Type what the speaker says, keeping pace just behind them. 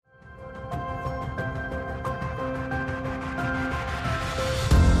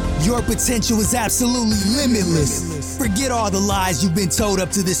Your potential is absolutely limitless. Forget all the lies you've been told up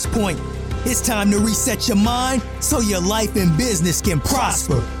to this point. It's time to reset your mind so your life and business can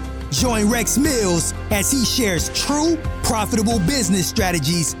prosper. Join Rex Mills as he shares true, profitable business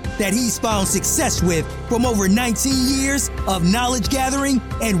strategies that he's found success with from over 19 years of knowledge gathering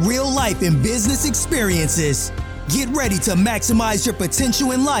and real life and business experiences. Get ready to maximize your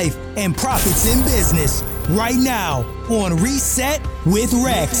potential in life and profits in business right now on Reset with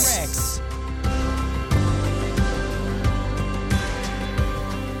Rex.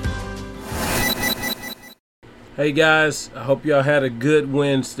 Hey guys, I hope y'all had a good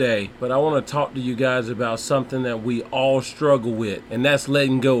Wednesday, but I want to talk to you guys about something that we all struggle with, and that's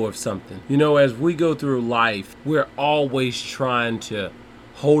letting go of something. You know, as we go through life, we're always trying to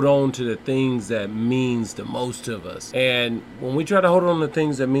hold on to the things that means the most to us. And when we try to hold on to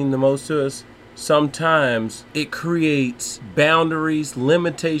things that mean the most to us, sometimes it creates boundaries,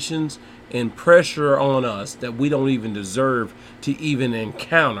 limitations, and pressure on us that we don't even deserve to even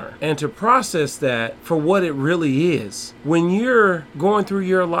encounter. And to process that for what it really is. When you're going through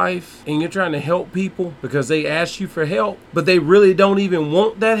your life and you're trying to help people because they ask you for help, but they really don't even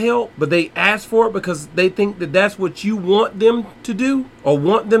want that help, but they ask for it because they think that that's what you want them to do or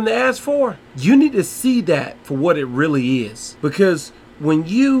want them to ask for, you need to see that for what it really is. Because when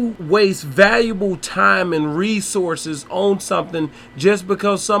you waste valuable time and resources on something just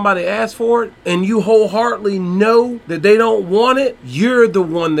because somebody asked for it and you wholeheartedly know that they don't want it, you're the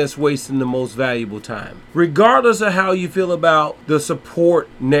one that's wasting the most valuable time. Regardless of how you feel about the support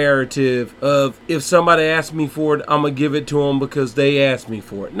narrative of if somebody asks me for it, I'm going to give it to them because they asked me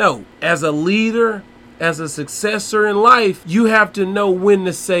for it. No, as a leader, as a successor in life, you have to know when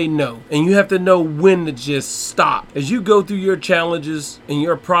to say no, and you have to know when to just stop. As you go through your challenges and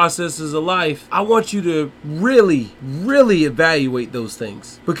your processes of life, I want you to really evaluate those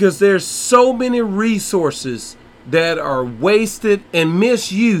things, because there's so many resources that are wasted and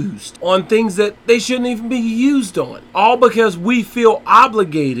misused on things that they shouldn't even be used on, all because we feel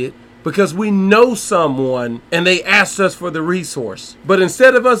obligated because we know someone and they asked us for the resource. But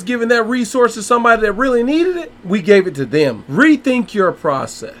instead of us giving that resource to somebody that really needed it, we gave it to them. Rethink your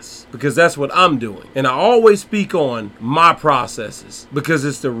process, because that's what I'm doing. And I always speak on my processes because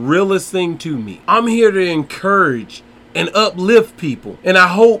it's the realest thing to me. I'm here to encourage and uplift people. And I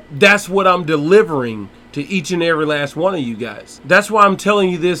hope that's what I'm delivering to each and every last one of you guys. That's why I'm telling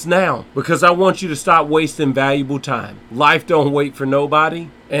you this now, because I want you to stop wasting valuable time. Life don't wait for nobody.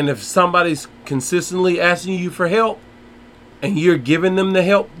 And if somebody's consistently asking you for help and you're giving them the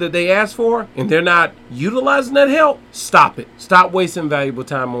help that they asked for and they're not utilizing that help, stop it. Stop wasting valuable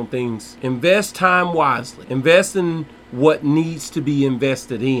time on things. Invest time wisely. Invest in what needs to be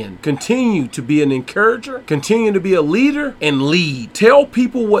invested in. Continue to be an encourager. Continue to be a leader and lead. Tell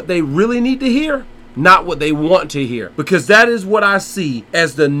people what they really need to hear, not what they want to hear, because that is what I see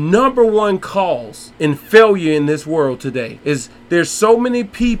as the number one cause in failure in this world today. Is there's so many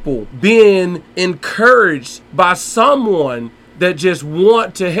people being encouraged by someone that just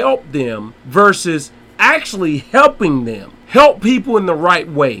want to help them versus actually helping them. Help people in the right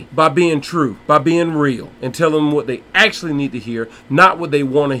way by being true, by being real, and tell them what they actually need to hear, not what they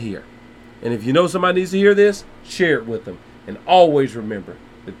want to hear. And if you know somebody needs to hear this, share it with them. And always remember,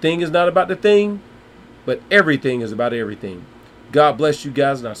 the thing is not about the thing, but everything is about everything. God bless you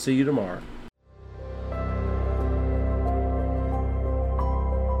guys, and I'll see you tomorrow.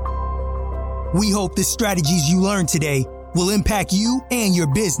 We hope the strategies you learned today will impact you and your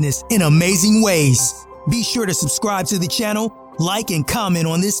business in amazing ways. Be sure to subscribe to the channel, like and comment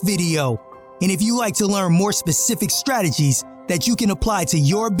on this video. And if you like to learn more specific strategies that you can apply to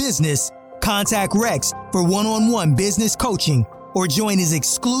your business, contact Rex for one-on-one business coaching or join his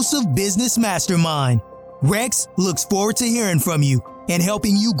exclusive business mastermind. Rex looks forward to hearing from you and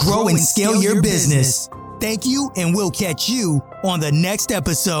helping you grow and scale your business. Thank you, and we'll catch you on the next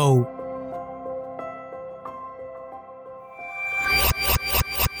episode.